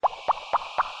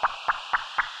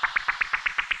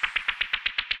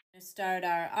start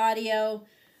our audio.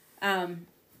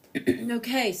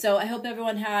 Okay, so I hope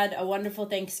everyone had a wonderful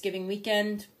Thanksgiving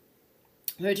weekend.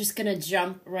 We're just going to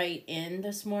jump right in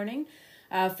this morning.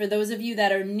 For those of you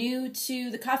that are new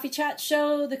to the Coffee Chat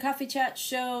Show, the Coffee Chat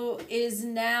Show is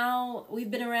now,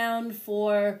 we've been around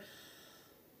for,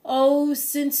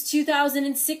 since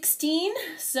 2016.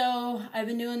 So I've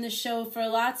been doing this show for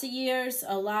lots of years,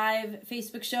 a live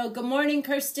Facebook show. Good morning,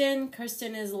 Kirsten.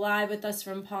 Kirsten is live with us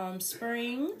from Palm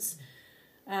Springs.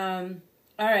 All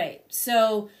right,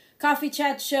 so Coffee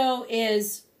Chat Show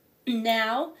is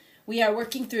now. We are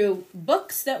working through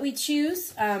books that we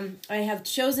choose. I have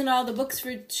chosen all the books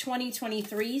for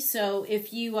 2023. So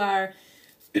if you are,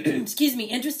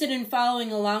 interested in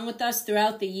following along with us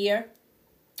throughout the year,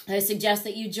 I suggest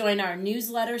that you join our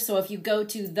newsletter. So if you go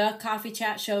to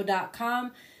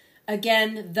thecoffeechatshow.com,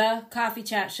 again,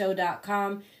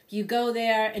 thecoffeechatshow.com, if you go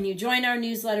there and you join our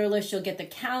newsletter list, you'll get the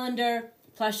calendar,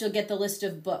 plus you'll get the list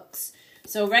of books.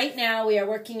 So right now we are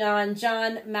working on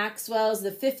John Maxwell's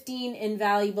The 15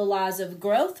 Invaluable Laws of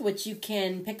Growth, which you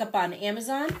can pick up on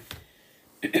Amazon.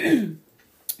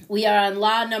 We are on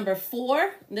law number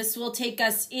 4. This will take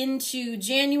us into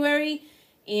January,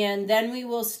 and then we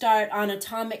will start on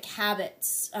Atomic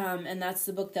Habits, and that's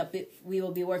the book that we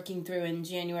will be working through in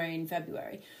January and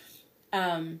February.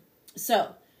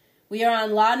 So we are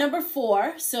on law number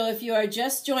 4, so if you are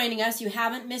just joining us, you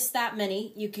haven't missed that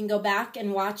many. You can go back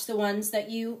and watch the ones that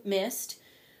you missed.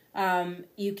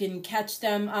 You can catch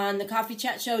them on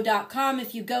thecoffeechatshow.com.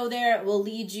 If you go there, it will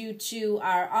lead you to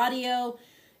our audio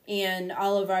and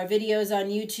all of our videos on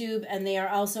YouTube, and they are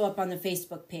also up on the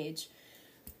Facebook page.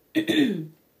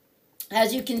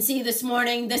 As you can see this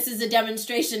morning, this is a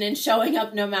demonstration in showing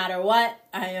up no matter what.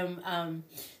 I am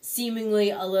seemingly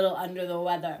a little under the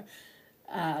weather.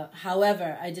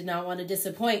 However, I did not want to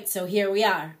disappoint, so here we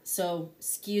are. So,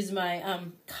 excuse my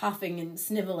coughing and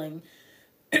sniveling.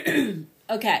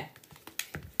 Okay.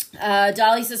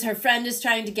 Dolly says her friend is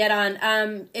trying to get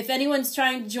on. If anyone's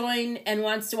trying to join and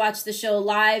wants to watch the show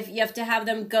live, you have to have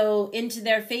them go into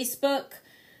their Facebook,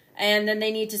 and then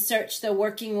they need to search the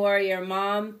Working Warrior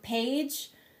Mom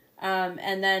page.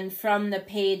 And then from the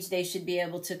page, they should be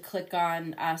able to click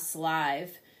on us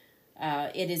live.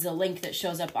 It is a link that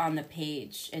shows up on the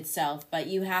page itself, but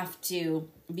you have to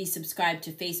be subscribed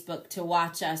to Facebook to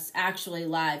watch us actually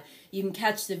live. You can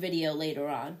catch the video later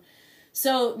on.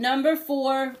 So number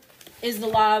 4 is the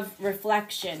law of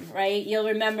reflection, right? You'll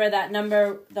remember that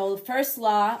the first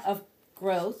law of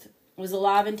growth was the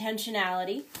law of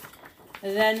intentionality.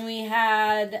 Then we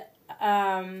had,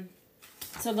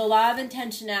 so the law of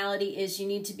intentionality is you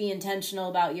need to be intentional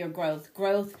about your growth.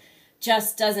 Growth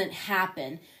just doesn't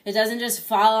happen. It doesn't just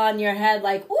fall on your head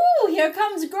like, ooh, here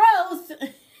comes growth.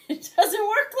 It doesn't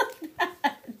work like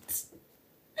that.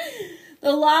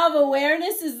 The law of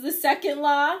awareness is the second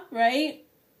law, right?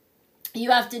 You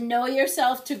have to know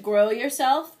yourself to grow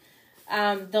yourself.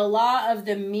 The law of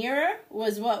the mirror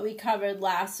was what we covered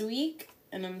last week.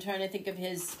 And I'm trying to think of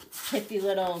his pithy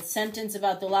little sentence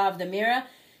about the law of the mirror.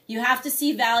 You have to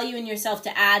see value in yourself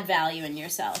to add value in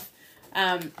yourself.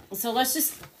 So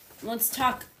let's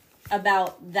talk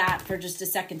about that for just a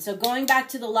second. So going back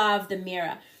to the law of the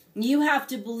mirror, you have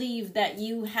to believe that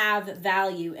you have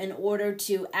value in order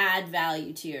to add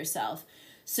value to yourself.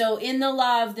 So in the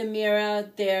law of the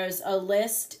mirror, there's a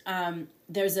list.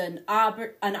 There's an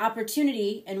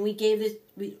opportunity, and we gave this.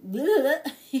 We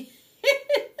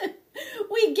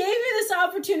gave you this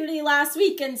opportunity last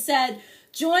week and said,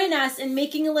 join us in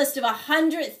making a list of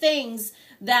 100 things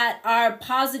that are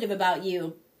positive about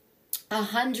you.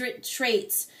 100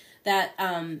 traits that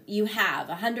you have,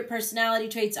 100 personality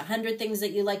traits, 100 things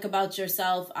that you like about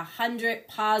yourself, 100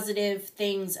 positive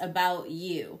things about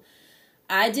you.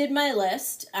 I did my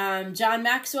list. John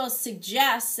Maxwell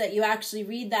suggests that you actually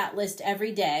read that list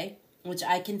every day, which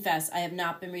I confess I have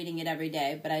not been reading it every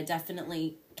day, but I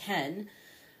definitely can.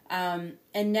 And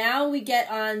now we get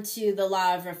on to the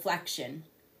law of reflection,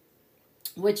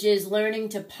 which is learning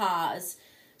to pause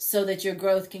so that your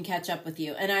growth can catch up with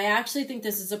you. And I actually think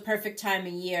this is a perfect time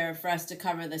of year for us to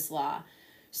cover this law.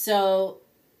 So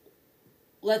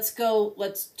let's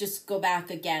just go back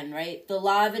again, right? The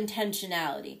law of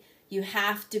intentionality. You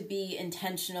have to be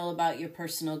intentional about your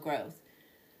personal growth.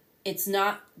 It's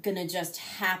not going to just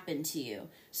happen to you.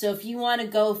 So if you want to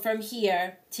go from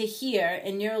here to here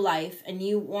in your life and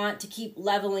you want to keep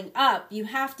leveling up, you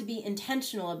have to be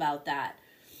intentional about that.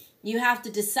 You have to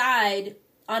decide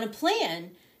on a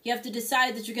plan. You have to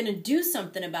decide that you're going to do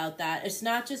something about that. It's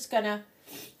not just going to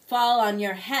fall on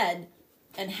your head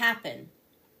and happen.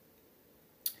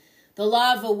 The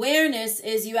law of awareness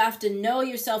is you have to know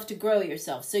yourself to grow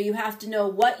yourself. So you have to know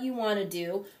what you want to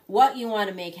do, what you want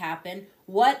to make happen,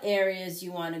 what areas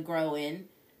you want to grow in.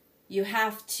 You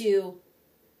have to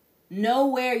know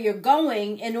where you're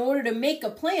going in order to make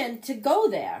a plan to go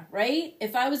there, right?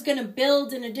 If I was going to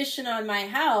build an addition on my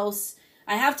house,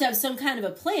 I have to have some kind of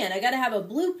a plan. I got to have a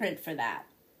blueprint for that.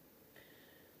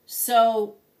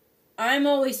 So I'm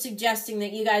always suggesting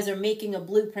that you guys are making a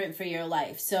blueprint for your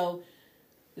life. So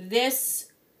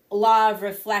this law of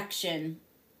reflection,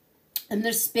 I'm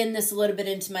going to spin this a little bit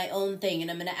into my own thing, and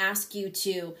I'm going to ask you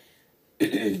to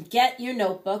get your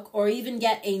notebook, or even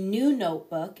get a new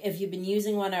notebook if you've been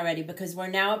using one already, because we're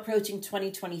now approaching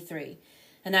 2023.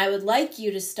 And I would like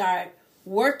you to start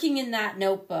working in that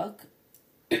notebook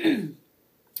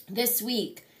this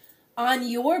week on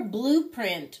your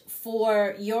blueprint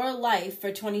for your life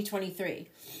for 2023.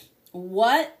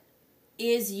 What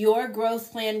is your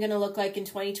growth plan going to look like in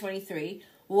 2023?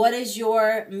 What does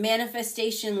your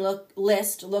manifestation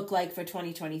list look like for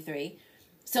 2023?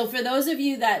 So for those of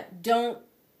you that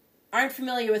aren't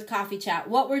familiar with Coffee Chat,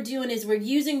 what we're doing is we're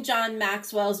using John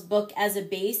Maxwell's book as a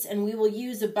base, and we will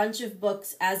use a bunch of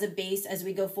books as a base as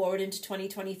we go forward into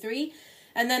 2023.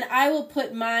 And then I will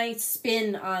put my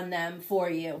spin on them for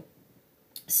you.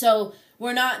 So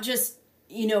we're not just,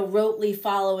 rotely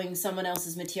following someone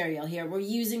else's material here. We're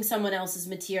using someone else's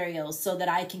materials so that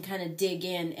I can kind of dig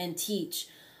in and teach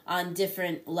on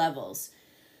different levels.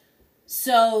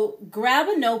 So grab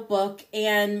a notebook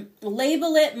and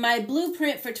label it My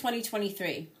Blueprint for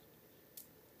 2023.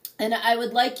 And I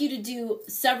would like you to do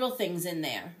several things in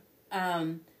there.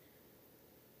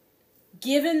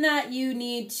 Given that you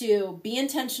need to be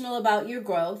intentional about your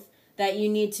growth, that you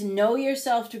need to know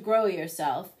yourself to grow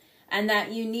yourself, and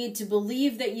that you need to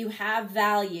believe that you have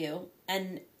value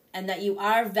and that you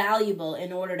are valuable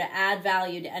in order to add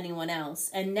value to anyone else.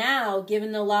 And now,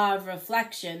 given the law of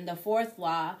reflection, the fourth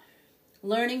law,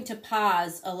 learning to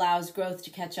pause allows growth to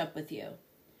catch up with you.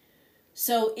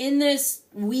 So in this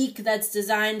week that's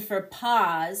designed for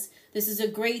pause, this is a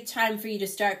great time for you to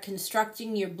start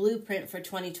constructing your blueprint for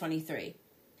 2023.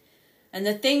 And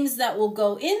the things that will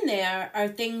go in there are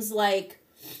things like,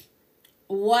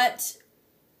 what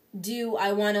do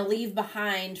I want to leave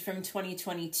behind from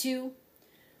 2022?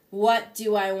 What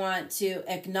do I want to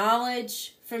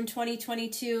acknowledge from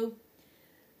 2022?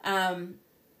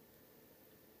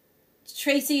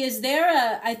 Tracy,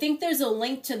 I think there's a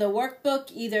link to the workbook,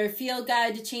 either Field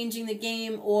Guide to Changing the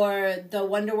Game or the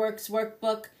Wonderworks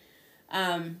workbook.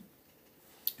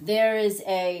 There is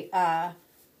a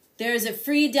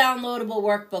free downloadable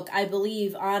workbook, I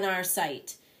believe, on our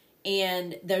site.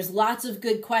 And there's lots of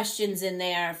good questions in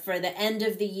there for the end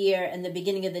of the year and the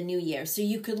beginning of the new year. So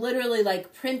you could literally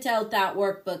print out that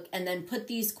workbook and then put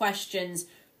these questions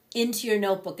into your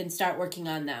notebook and start working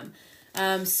on them.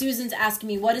 Susan's asking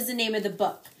me, what is the name of the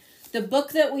book? The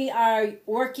book that we are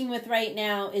working with right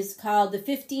now is called The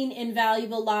 15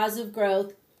 Invaluable Laws of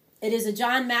Growth. It is a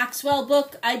John Maxwell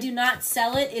book. I do not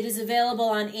sell it. It is available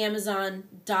on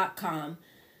Amazon.com.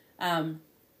 So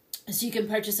you can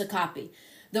purchase a copy.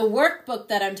 The workbook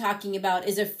that I'm talking about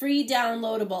is a free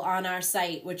downloadable on our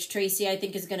site, which Tracy, I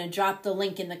think, is going to drop the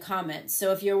link in the comments.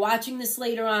 So if you're watching this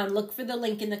later on, look for the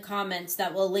link in the comments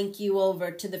that will link you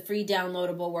over to the free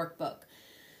downloadable workbook.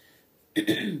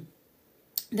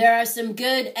 There are some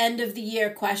good end of the year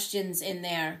questions in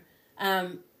there.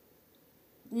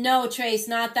 No, Trace,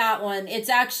 not that one. It's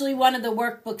actually one of the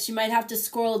workbooks. You might have to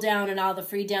scroll down in all the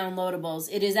free downloadables.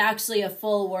 It is actually a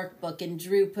full workbook, and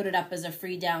Drew put it up as a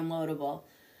free downloadable.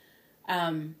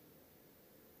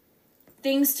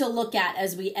 Things to look at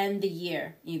as we end the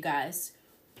year, you guys.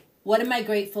 What am I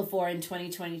grateful for in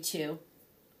 2022?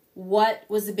 What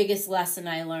was the biggest lesson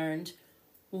I learned?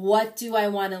 What do I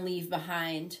want to leave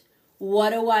behind?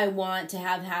 What do I want to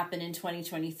have happen in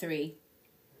 2023?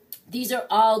 These are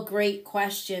all great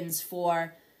questions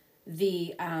for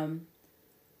the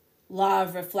Law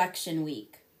of Reflection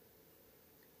Week.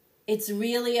 It's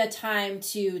really a time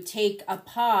to take a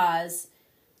pause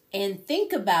and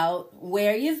think about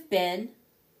where you've been,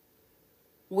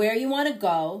 where you want to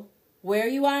go, where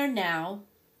you are now,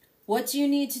 what do you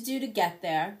need to do to get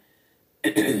there,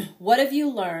 what have you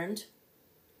learned.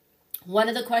 One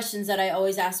of the questions that I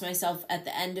always ask myself at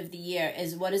the end of the year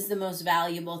is, what is the most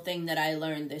valuable thing that I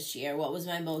learned this year? What was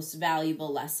my most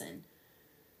valuable lesson?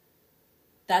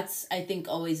 That's, I think,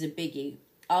 always a biggie.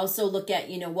 Also look at,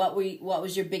 what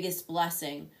was your biggest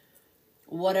blessing?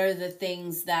 What are the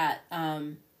things that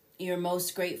you're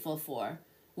most grateful for?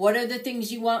 What are the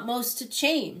things you want most to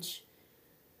change?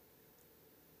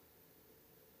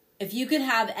 If you could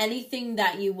have anything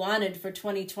that you wanted for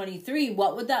 2023,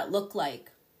 what would that look like?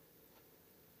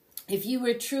 If you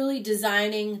were truly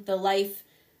designing the life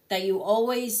that you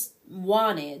always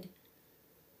wanted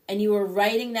and you were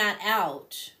writing that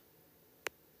out,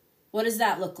 what does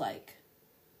that look like?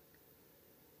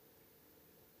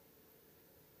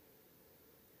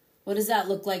 What does that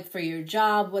look like for your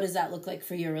job? What does that look like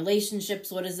for your relationships?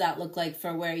 What does that look like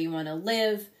for where you want to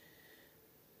live?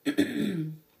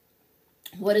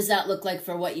 What does that look like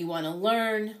for what you want to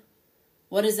learn?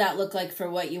 What does that look like for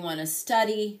what you want to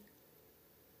study?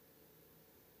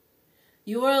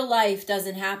 Your life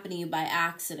doesn't happen to you by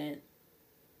accident.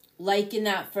 Like in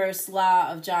that first law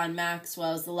of John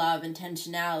Maxwell's, the law of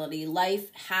intentionality,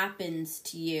 life happens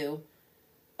to you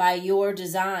by your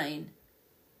design.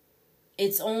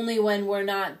 It's only when we're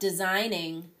not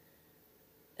designing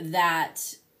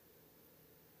that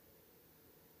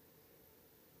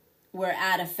we're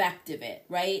at effect of it,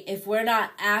 right? If we're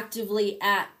not actively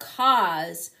at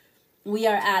cause, we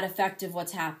are at effect of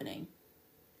what's happening.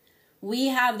 We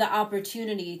have the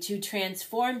opportunity to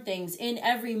transform things in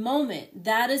every moment.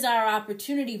 That is our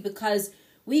opportunity, because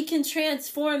we can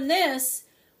transform this.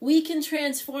 We can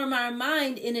transform our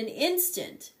mind in an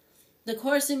instant. The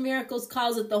Course in Miracles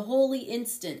calls it the holy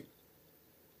instant.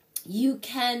 You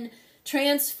can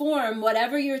transform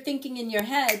whatever you're thinking in your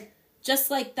head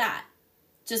just like that,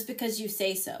 just because you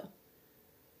say so.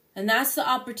 And that's the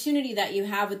opportunity that you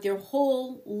have with your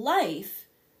whole life.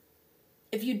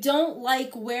 If you don't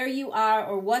like where you are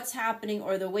or what's happening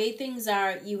or the way things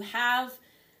are, you have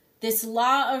this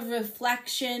law of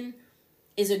reflection.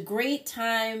 Is a great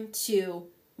time to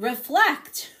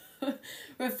reflect.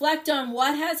 Reflect on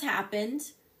what has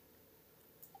happened,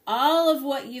 all of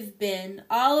what you've been,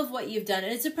 all of what you've done.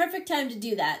 And it's a perfect time to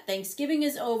do that. Thanksgiving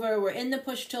is over. We're in the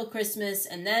push till Christmas,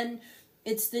 and then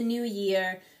it's the new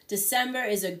year. December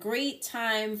is a great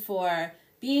time for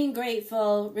being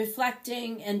grateful,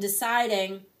 reflecting, and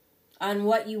deciding on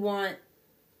what you want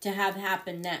to have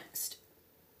happen next.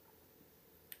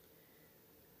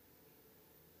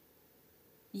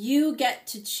 You get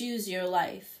to choose your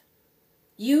life.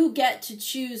 You get to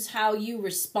choose how you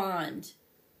respond.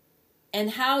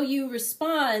 And how you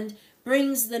respond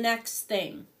brings the next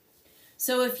thing.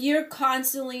 So if you're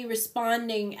constantly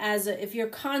responding if you're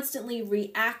constantly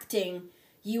reacting,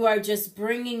 you are just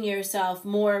bringing yourself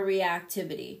more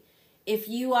reactivity. If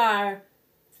you are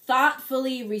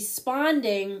thoughtfully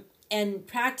responding and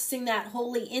practicing that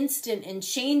holy instant and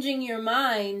changing your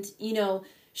mind,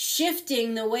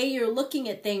 shifting the way you're looking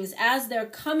at things as they're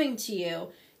coming to you,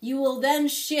 you will then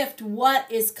shift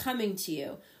what is coming to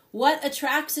you. What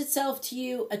attracts itself to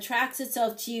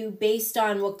you based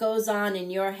on what goes on in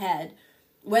your head.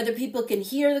 Whether people can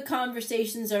hear the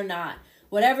conversations or not.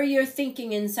 Whatever you're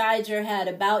thinking inside your head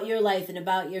about your life and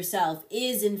about yourself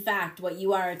is in fact what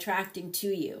you are attracting to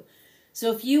you.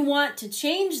 So if you want to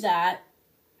change that,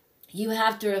 you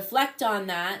have to reflect on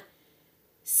that,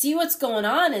 see what's going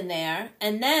on in there,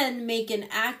 and then make an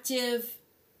active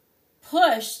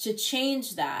push to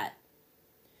change that.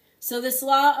 So this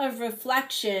law of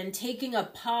reflection, taking a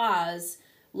pause,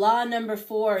 law number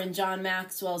 4 in John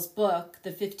Maxwell's book,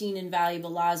 The 15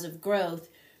 Invaluable Laws of Growth,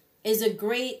 is a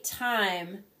great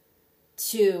time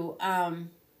to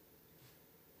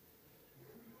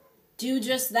do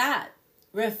just that.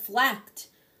 Reflect.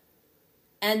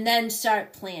 And then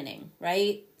start planning,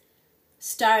 right?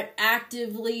 Start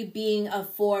actively being a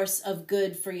force of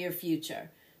good for your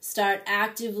future. Start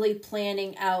actively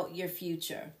planning out your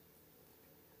future.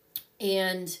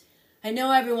 And I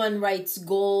know everyone writes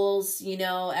goals,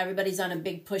 everybody's on a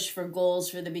big push for goals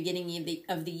for the beginning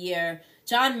of the year.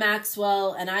 John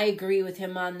Maxwell, and I agree with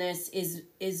him on this,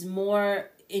 is more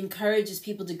encourages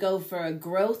people to go for a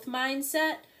growth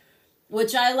mindset,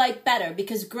 which I like better,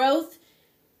 because growth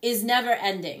is never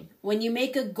ending. When you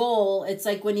make a goal, it's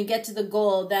like when you get to the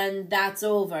goal, then that's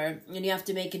over and you have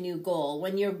to make a new goal.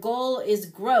 When your goal is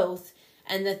growth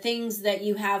and the things that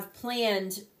you have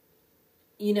planned,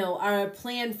 are a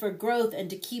plan for growth and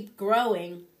to keep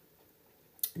growing,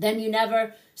 then you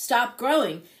never stop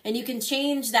growing. And you can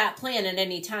change that plan at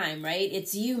any time, right?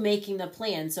 It's you making the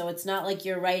plan. So it's not like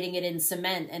you're writing it in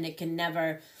cement and it can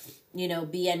never,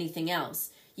 be anything else.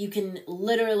 You can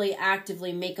literally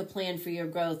actively make a plan for your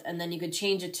growth, and then you could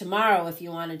change it tomorrow if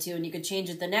you wanted to, and you could change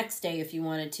it the next day if you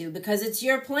wanted to, because it's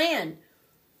your plan.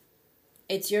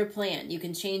 It's your plan. You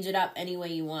can change it up any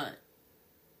way you want.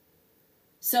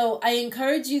 So I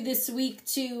encourage you this week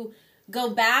to go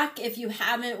back if you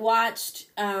haven't watched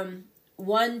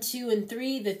 1, 2, and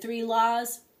 3, the 3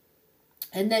 laws,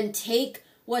 and then take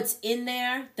what's in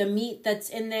there, the meat that's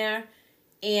in there,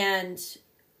 and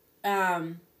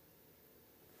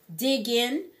dig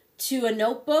in to a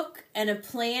notebook and a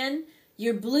plan,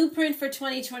 your blueprint for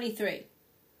 2023.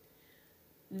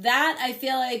 That, I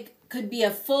feel like, could be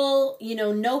a full,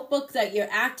 notebook that you're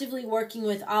actively working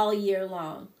with all year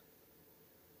long.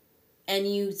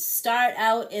 And you start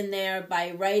out in there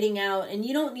by writing out, and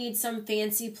you don't need some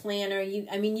fancy planner.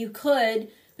 You could,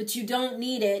 but you don't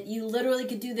need it. You literally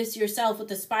could do this yourself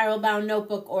with a spiral bound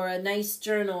notebook or a nice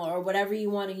journal or whatever you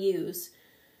want to use.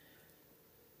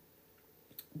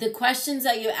 The questions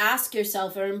that you ask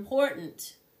yourself are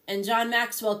important. And John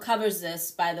Maxwell covers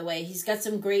this, by the way. He's got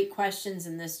some great questions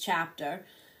in this chapter.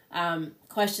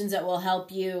 Questions that will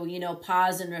help you,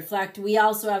 pause and reflect. We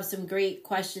also have some great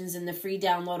questions in the free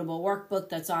downloadable workbook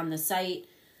that's on the site,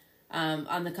 on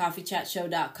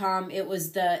thecoffeechatshow.com. It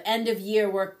was the end of year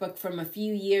workbook from a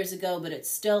few years ago, but it's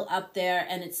still up there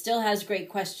and it still has great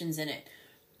questions in it.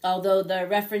 Although the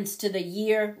reference to the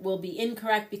year will be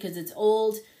incorrect because it's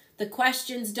old, the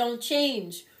questions don't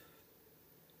change.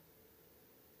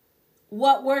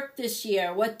 What worked this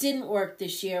year? What didn't work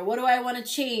this year? What do I want to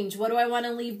change? What do I want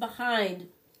to leave behind?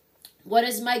 What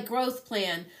is my growth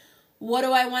plan? What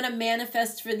do I want to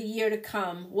manifest for the year to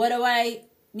come? What do I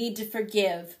need to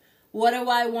forgive? What do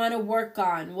I want to work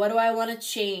on? What do I want to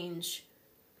change?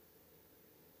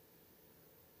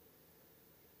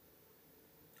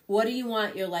 What do you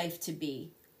want your life to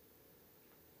be?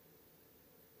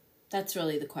 That's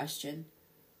really the question.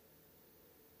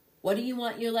 What do you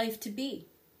want your life to be?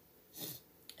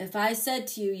 If I said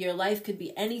to you, your life could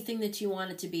be anything that you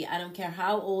want it to be, I don't care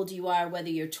how old you are, whether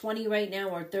you're 20 right now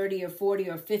or 30 or 40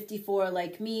 or 54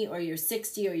 like me, or you're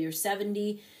 60 or you're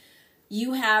 70,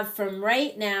 you have from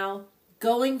right now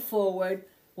going forward,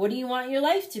 what do you want your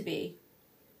life to be?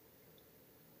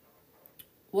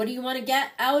 What do you want to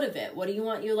get out of it? What do you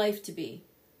want your life to be?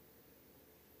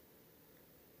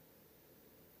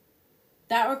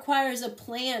 That requires a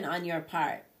plan on your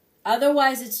part.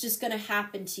 Otherwise, it's just going to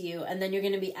happen to you, and then you're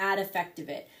going to be at effect of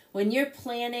it. When you're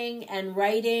planning and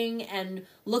writing and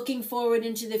looking forward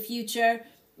into the future,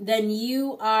 then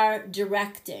you are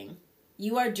directing.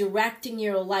 You are directing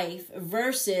your life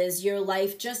versus your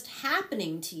life just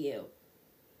happening to you.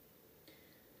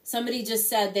 Somebody just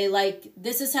said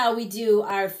this is how we do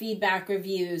our feedback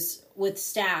reviews with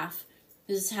staff.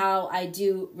 This is how I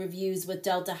do reviews with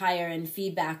Delta Hire and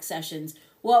feedback sessions.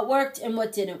 What worked and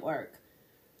what didn't work.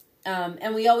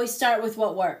 And we always start with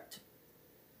what worked.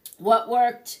 What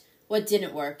worked, what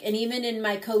didn't work. And even in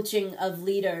my coaching of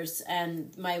leaders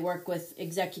and my work with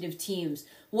executive teams,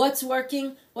 what's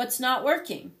working, what's not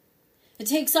working. It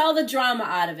takes all the drama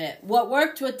out of it. What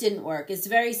worked, what didn't work. It's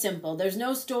very simple. There's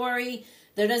no story.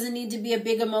 There doesn't need to be a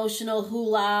big emotional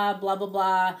hula, blah, blah,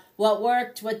 blah. What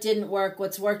worked, what didn't work,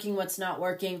 what's working, what's not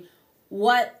working.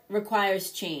 What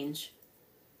requires change?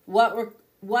 What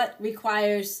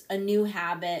requires a new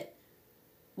habit?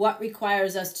 What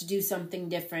requires us to do something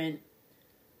different?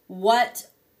 What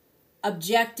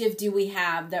objective do we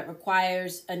have that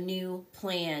requires a new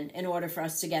plan in order for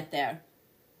us to get there?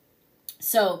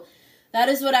 So that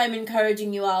is what I'm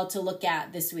encouraging you all to look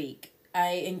at this week. I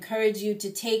encourage you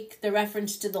to take the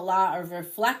reference to the law of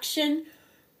reflection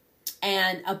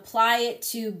and apply it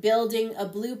to building a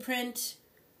blueprint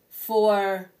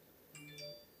for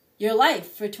your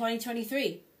life for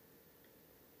 2023.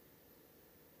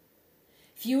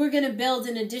 If you were going to build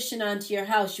an addition onto your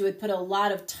house, you would put a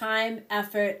lot of time,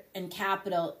 effort, and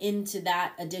capital into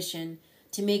that addition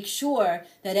to make sure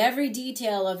that every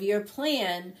detail of your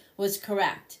plan was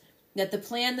correct. That the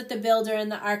plan that the builder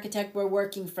and the architect were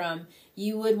working from,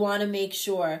 you would want to make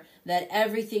sure that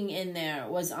everything in there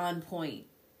was on point.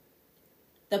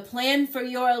 The plan for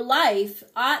your life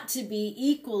ought to be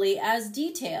equally as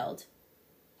detailed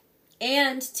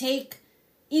and take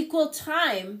equal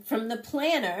time from the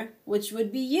planner, which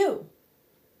would be you.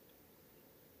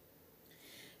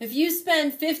 If you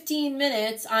spend 15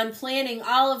 minutes on planning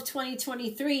all of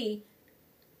 2023,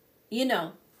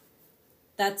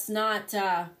 that's not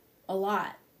a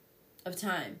lot of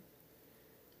time.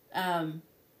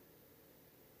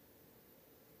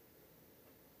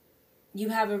 You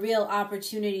have a real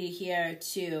opportunity here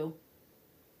to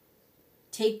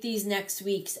take these next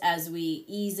weeks as we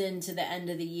ease into the end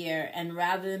of the year, and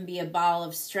rather than be a ball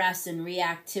of stress and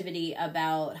reactivity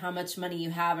about how much money you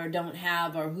have or don't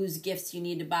have, or whose gifts you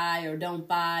need to buy or don't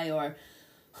buy, or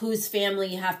whose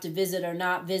family you have to visit or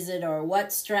not visit, or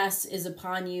what stress is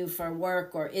upon you for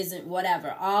work or isn't,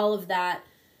 whatever. All of that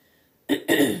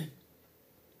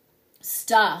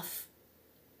stuff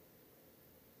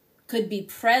could be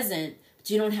present, but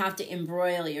you don't have to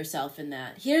embroil yourself in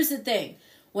that. Here's the thing.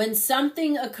 When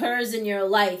something occurs in your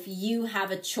life, you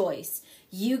have a choice.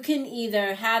 You can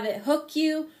either have it hook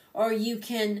you or you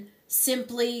can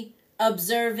simply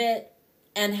observe it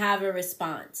and have a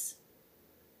response.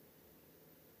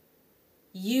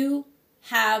 You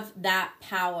have that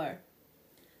power.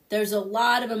 There's a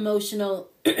lot of emotional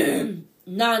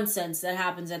nonsense that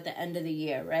happens at the end of the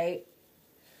year, right?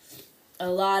 A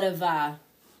lot of,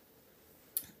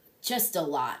 just a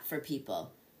lot for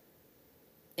people.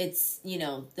 It's,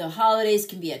 the holidays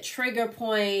can be a trigger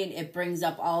point. It brings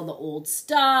up all the old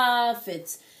stuff.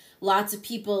 It's lots of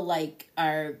people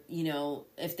are,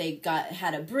 if they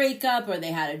had a breakup or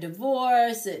they had a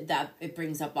divorce, it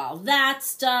brings up all that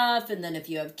stuff. And then if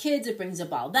you have kids, it brings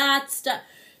up all that stuff.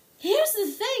 Here's the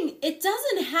thing. It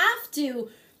doesn't have to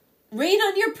rain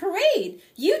on your parade.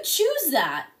 You choose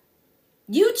that.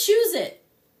 You choose it.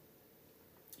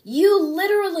 You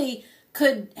literally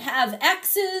could have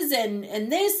exes and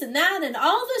this and that, and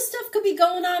all this stuff could be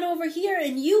going on over here,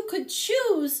 and you could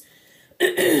choose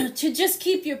to just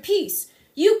keep your peace.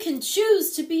 You can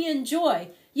choose to be in joy.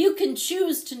 You can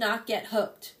choose to not get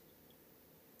hooked.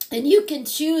 And you can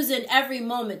choose in every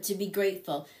moment to be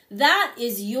grateful. That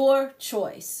is your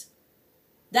choice.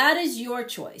 That is your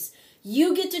choice.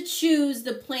 You get to choose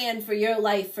the plan for your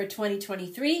life for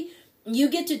 2023. You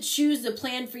get to choose the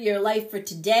plan for your life for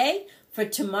today, for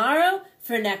tomorrow,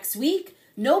 for next week.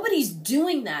 Nobody's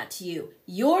doing that to you.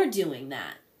 You're doing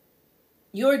that.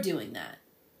 You're doing that.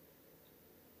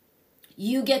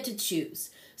 You get to choose.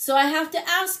 So I have to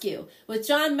ask you, with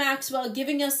John Maxwell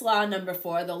giving us law number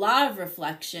 4, the law of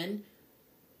reflection,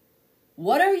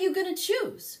 what are you going to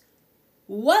choose?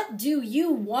 What do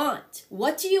you want?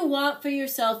 What do you want for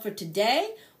yourself for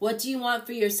today? What do you want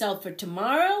for yourself for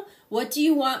tomorrow? What do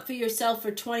you want for yourself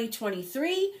for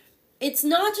 2023? It's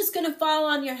not just going to fall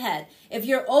on your head. If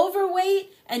you're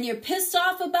overweight and you're pissed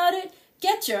off about it,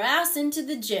 get your ass into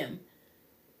the gym.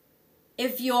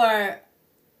 If you're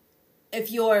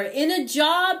in a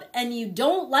job and you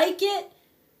don't like it,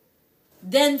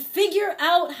 then figure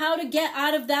out how to get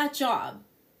out of that job.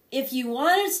 If you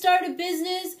want to start a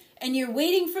business and you're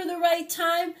waiting for the right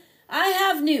time, I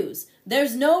have news.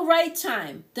 There's no right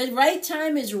time. The right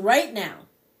time is right now.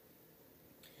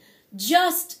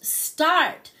 Just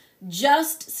start.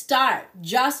 Just start.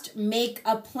 Just make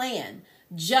a plan.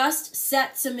 Just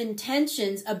set some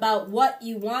intentions about what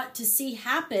you want to see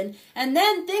happen, and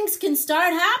then things can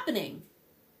start happening.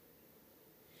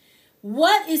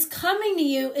 What is coming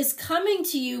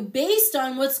to you based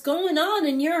on what's going on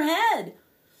in your head.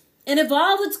 And if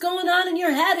all that's going on in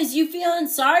your head is you feeling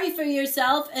sorry for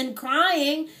yourself and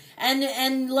crying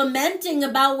and lamenting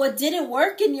about what didn't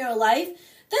work in your life,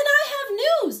 then I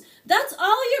have news. That's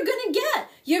all you're going to get.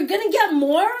 You're going to get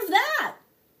more of that.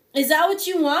 Is that what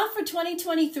you want for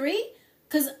 2023?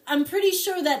 Because I'm pretty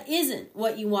sure that isn't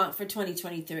what you want for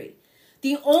 2023.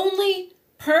 The only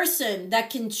person that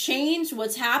can change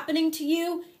what's happening to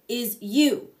you is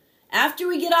you. After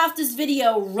we get off this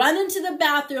video, run into the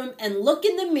bathroom and look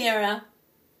in the mirror,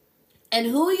 and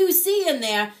who you see in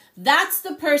there, that's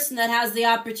the person that has the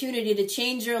opportunity to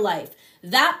change your life.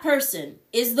 That person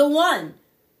is the one.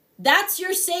 That's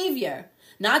your savior.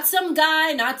 Not some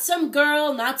guy, not some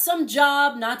girl, not some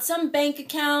job, not some bank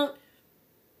account.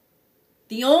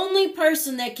 The only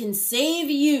person that can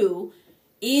save you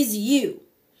is you.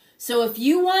 So if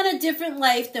you want a different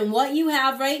life than what you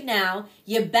have right now,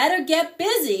 you better get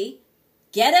busy,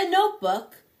 get a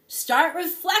notebook, start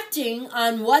reflecting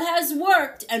on what has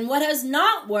worked and what has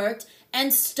not worked,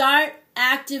 and start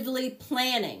actively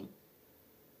planning.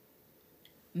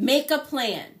 Make a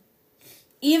plan.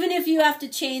 Even if you have to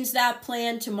change that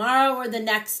plan tomorrow or the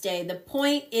next day, the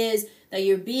point is that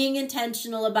you're being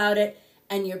intentional about it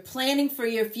and you're planning for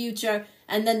your future,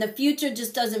 and then the future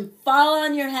just doesn't fall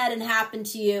on your head and happen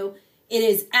to you. It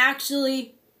is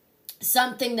actually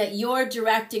something that you're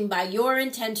directing by your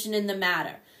intention in the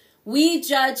matter. We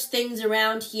judge things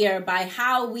around here by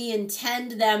how we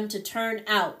intend them to turn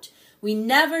out. We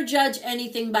never judge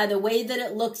anything by the way that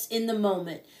it looks in the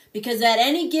moment, because at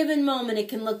any given moment it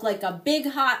can look like a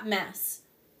big hot mess,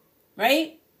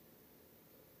 right?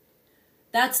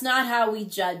 That's not how we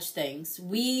judge things.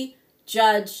 We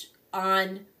judge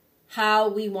on how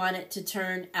we want it to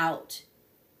turn out.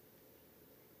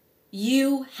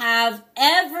 You have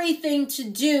everything to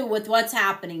do with what's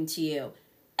happening to you.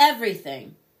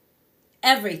 Everything.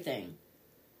 Everything.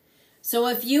 So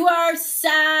if you are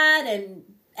sad and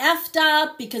effed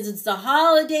up because it's the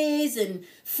holidays and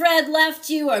Fred left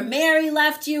you or Mary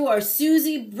left you or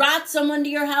Susie brought someone to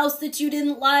your house that you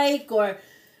didn't like, or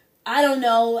I don't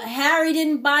know, Harry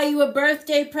didn't buy you a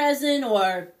birthday present,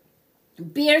 or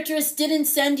Beatrice didn't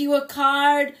send you a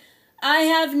card, I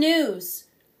have news.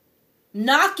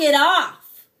 Knock it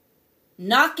off.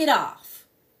 Knock it off.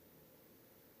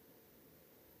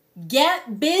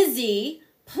 Get busy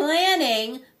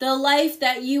planning the life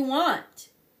that you want.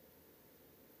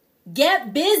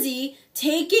 Get busy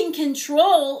taking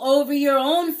control over your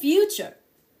own future.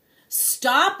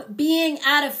 Stop being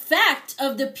at effect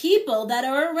of the people that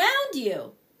are around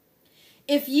you.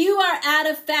 If you are at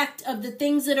effect of the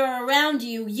things that are around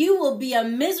you, you will be a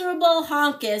miserable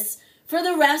honkus for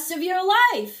the rest of your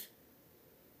life.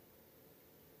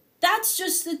 That's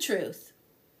just the truth.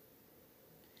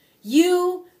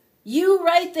 You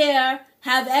right there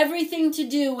have everything to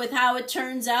do with how it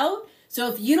turns out.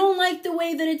 So if you don't like the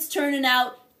way that it's turning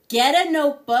out, get a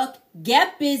notebook,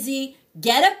 get busy,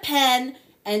 get a pen,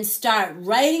 and start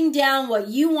writing down what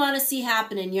you want to see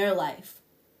happen in your life.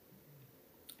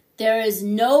 There is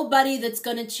nobody that's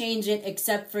going to change it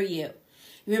except for you.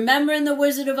 Remember in The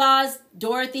Wizard of Oz,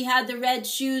 Dorothy had the red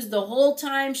shoes the whole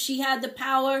time she had the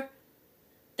power?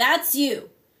 That's you.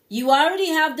 You already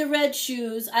have the red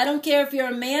shoes. I don't care if you're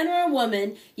a man or a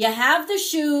woman. You have the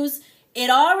shoes. It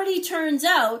already turns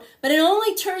out, but it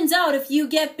only turns out if you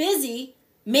get busy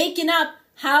making up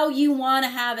how you want to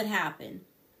have it happen.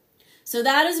 So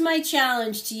that is my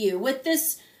challenge to you. With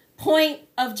this point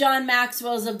of John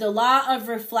Maxwell's of the law of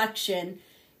reflection,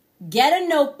 get a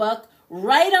notebook,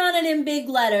 write on it in big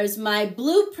letters, my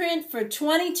blueprint for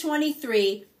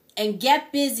 2023, and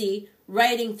get busy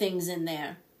writing things in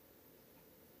there.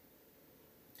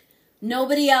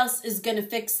 Nobody else is going to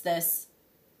fix this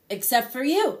except for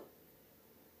you.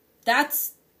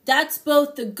 That's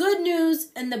both the good news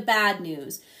and the bad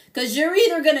news. Because you're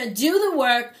either going to do the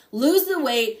work, lose the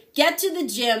weight, get to the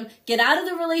gym, get out of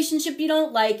the relationship you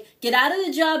don't like, get out of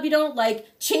the job you don't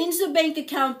like, change the bank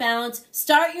account balance,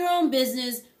 start your own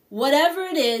business, whatever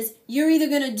it is, you're either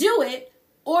going to do it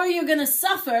or you're going to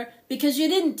suffer because you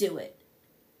didn't do it.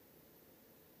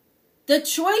 The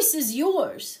choice is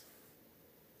yours.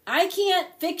 I can't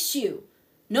fix you.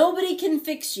 Nobody can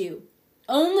fix you.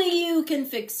 Only you can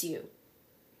fix you.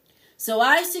 So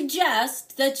I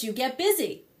suggest that you get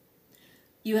busy.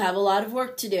 You have a lot of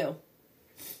work to do.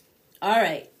 All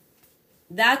right.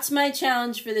 That's my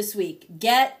challenge for this week.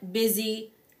 Get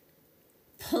busy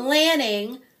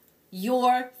planning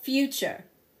your future.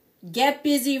 Get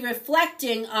busy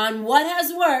reflecting on what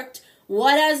has worked,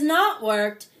 what has not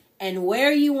worked, and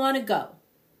where you want to go.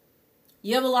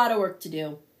 You have a lot of work to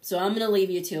do, so I'm going to leave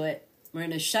you to it. We're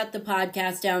going to shut the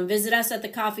podcast down. Visit us at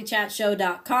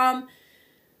thecoffeechatshow.com.